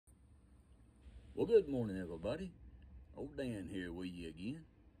Well, good morning, everybody. Old Dan here with you again.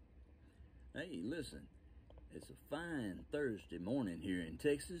 Hey, listen, it's a fine Thursday morning here in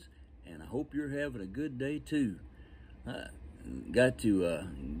Texas, and I hope you're having a good day too. Got to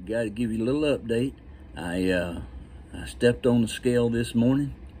give you a little update. I stepped on the scale this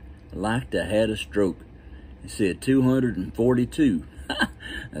morning like I had a stroke. It said 242.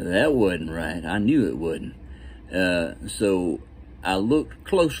 That wasn't right. I knew it wasn't. So I looked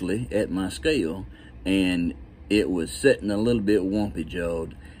closely at my scale, and it was sitting a little bit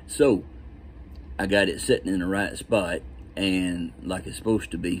wumpy-jawed. So I got it sitting in the right spot, and like it's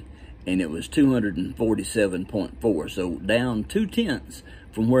supposed to be, and it was 247.4. So down 0.2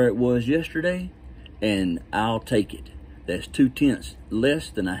 from where it was yesterday, and I'll take it. That's 0.2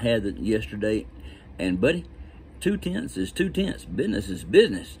 less than I had it yesterday. And buddy, 0.2 is 0.2. Business is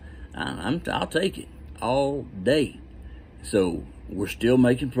business. I'll take it all day. So we're still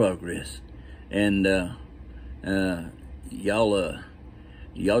making progress, and y'all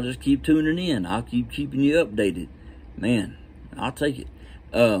just keep tuning in. I'll keep keeping you updated, man. I'll take it.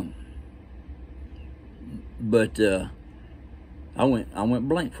 But I went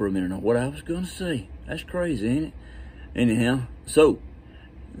blank for a minute on what I was gonna say. That's crazy, ain't it? Anyhow, so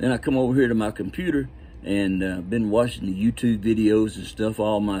then I come over here to my computer and been watching the YouTube videos and stuff.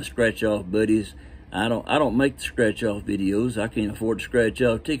 All my scratch off buddies. I don't make the scratch off videos. I can't afford to scratch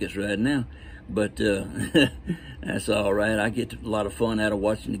off tickets right now, but that's all right. I get a lot of fun out of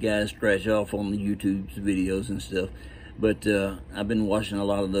watching the guys scratch off on the YouTube videos and stuff. But I've been watching a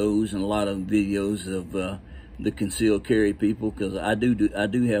lot of those and a lot of videos of the concealed carry people, because I do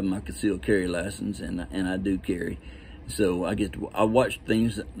have my concealed carry license, and I do carry. So I watch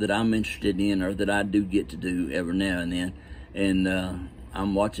things that I'm interested in, or that I do get to do every now and then, and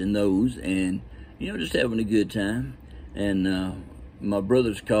I'm watching those, and just having a good time. And my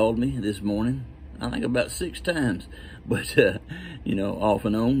brother's called me this morning, I think about 6 times, but off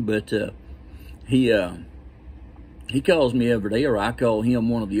and on. But he calls me every day, or I call him,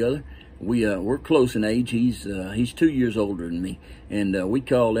 one or the other. We're close in age. He's 2 years older than me, and we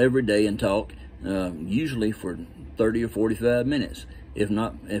call every day and talk, usually for 30 or 45 minutes, if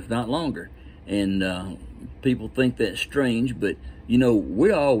not longer. And people think that's strange, but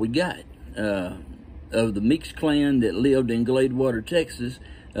we're all we got. Of the Meeks clan that lived in Gladewater, Texas,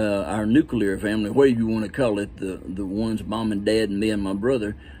 our nuclear family, whatever you want to call it, the ones mom and dad and me and my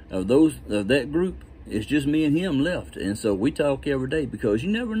brother, of that group, it's just me and him left. And so we talk every day, because you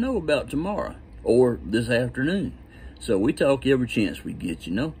never know about tomorrow or this afternoon. So we talk every chance we get.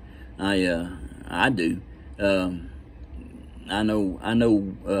 I do. I know.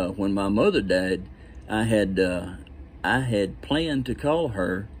 When my mother died, I had planned to call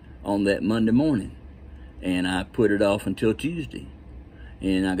her on that Monday morning, and I put it off until Tuesday,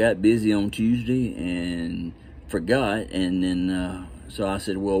 and I got busy on Tuesday and forgot. And then so I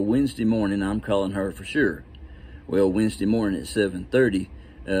said, well, Wednesday morning I'm calling her for sure. Well, Wednesday morning at 7:30,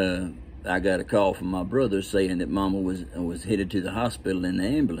 I got a call from my brother saying that Mama was headed to the hospital in the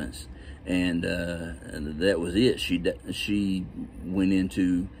ambulance, and that was it. She went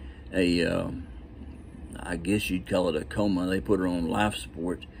into a I guess you'd call it a coma. They put her on life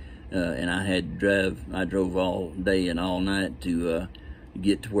support, and I drove all day and all night to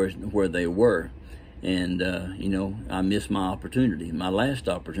get to where they were. And I missed my opportunity, my last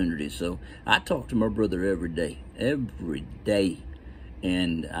opportunity. So I talk to my brother every day,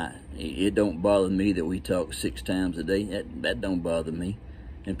 and it don't bother me that we talk 6 times a day. That don't bother me.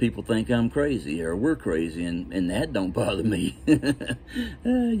 And people think I'm crazy, or we're crazy, and that don't bother me.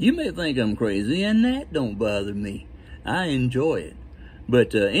 You may think I'm crazy, and that don't bother me. I enjoy it.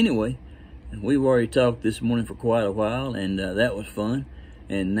 But anyway, we've already talked this morning for quite a while, and that was fun.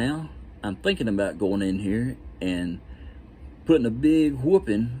 And now I'm thinking about going in here and putting a big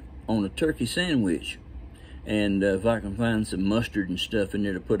whooping on a turkey sandwich. And if I can find some mustard and stuff in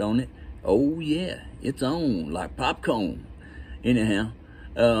there to put on it, oh yeah, it's on, like popcorn. Anyhow,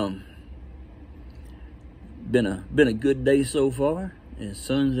 been a good day so far. The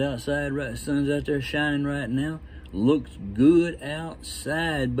sun's outside, sun's out there shining right now. Looks good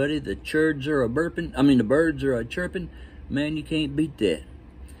outside, buddy. The birds are a chirping. Man, you can't beat that.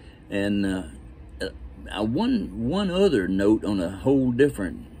 And one other note on a whole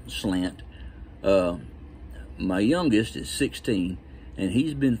different slant. My youngest is 16, and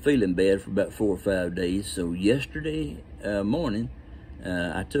he's been feeling bad for about 4 or 5 days. So yesterday morning,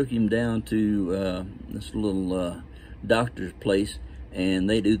 I took him down to this little doctor's place, and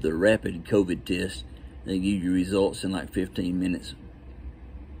they do the rapid COVID test. They give you results in like 15 minutes.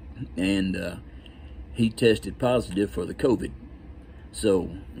 And he tested positive for the COVID. So,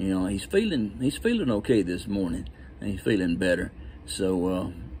 you know, he's feeling okay this morning, and he's feeling better.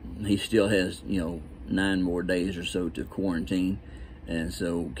 So he still has, you know, 9 more days or so to quarantine, and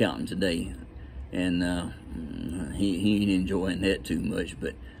so counting today. And he ain't enjoying that too much,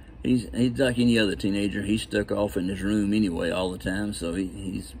 but he's like any other teenager. He's stuck off in his room anyway all the time, so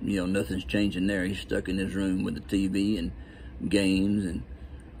he's, you know, nothing's changing there. He's stuck in his room with the TV and games, and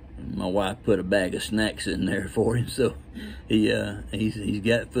my wife put a bag of snacks in there for him, so he's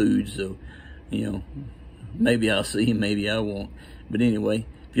got food. So, you know, maybe I'll see him, maybe I won't. But anyway,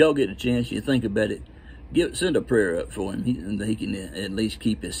 if y'all get a chance, you think about it, send a prayer up for him. He can at least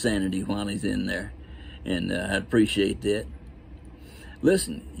keep his sanity while he's in there, and I'd appreciate that.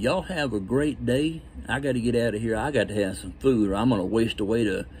 Listen, y'all have a great day. I got to get out of here. I got to have some food, or I'm going to waste away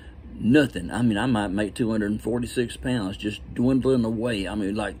to nothing. I mean, I might make 246 pounds just dwindling away. I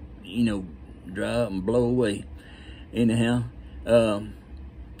mean, like, you know, dry up and blow away. Anyhow,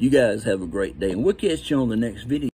 you guys have a great day, and we'll catch you on the next video.